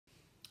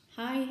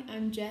Hi,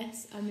 I'm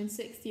Jess. I'm in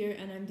sixth year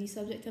and I'm the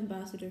subject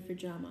ambassador for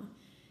drama.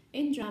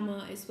 In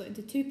drama, it's split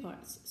into two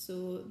parts.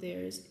 So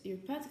there's your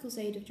practical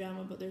side of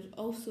drama, but there's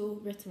also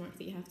written work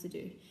that you have to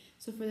do.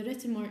 So for the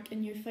written work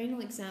in your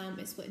final exam,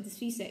 it's split into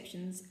three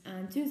sections,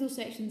 and two of those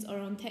sections are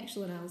on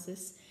textual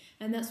analysis,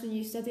 and that's when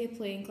you study a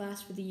play in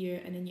class for the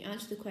year, and then you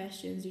answer the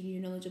questions using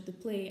your knowledge of the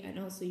play and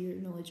also your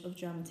knowledge of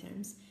drama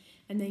terms.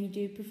 And then you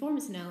do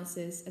performance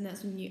analysis, and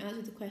that's when you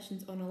answer the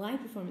questions on a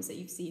live performance that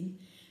you've seen.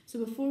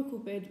 So before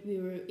COVID,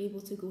 we were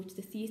able to go to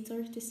the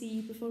theatre to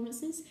see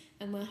performances,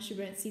 and last year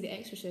we went to see The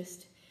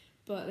Exorcist.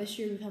 But this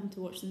year we're having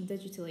to watch them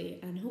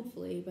digitally, and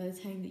hopefully by the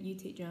time that you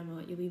take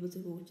drama, you'll be able to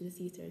go to the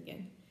theatre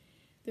again.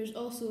 There's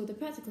also the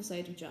practical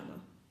side of drama,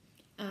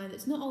 and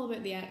it's not all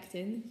about the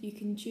acting. You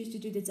can choose to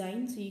do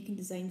design, so you can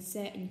design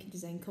set and you can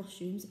design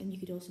costumes, and you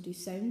could also do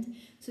sound.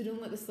 So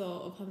don't let the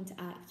thought of having to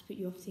act put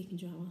you off taking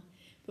drama.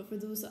 But for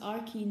those that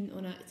are keen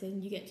on acting,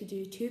 you get to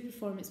do two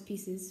performance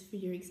pieces for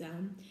your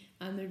exam,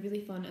 and they're really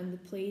fun, and the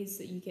plays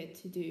that you get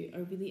to do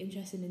are really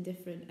interesting and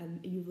different,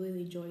 and you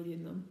really enjoy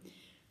doing them.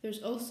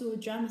 There's also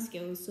drama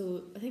skills,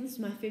 so I think this is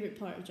my favourite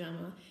part of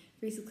drama.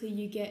 Basically,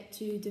 you get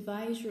to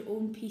devise your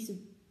own piece of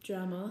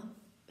drama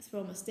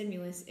from a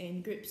stimulus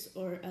in groups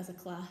or as a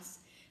class,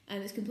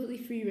 and it's completely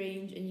free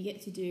range and you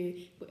get to do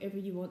whatever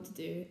you want to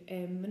do.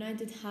 When I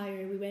did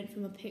Higher, we went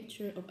from a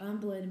picture of Anne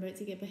Boleyn about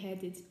to get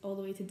beheaded all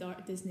the way to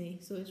Dark Disney,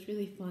 so it's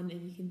really fun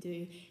and you can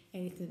do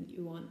anything that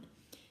you want.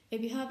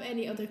 If you have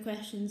any other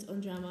questions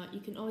on drama, you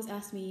can always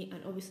ask me,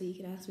 and obviously you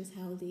can ask Miss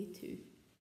Halliday too.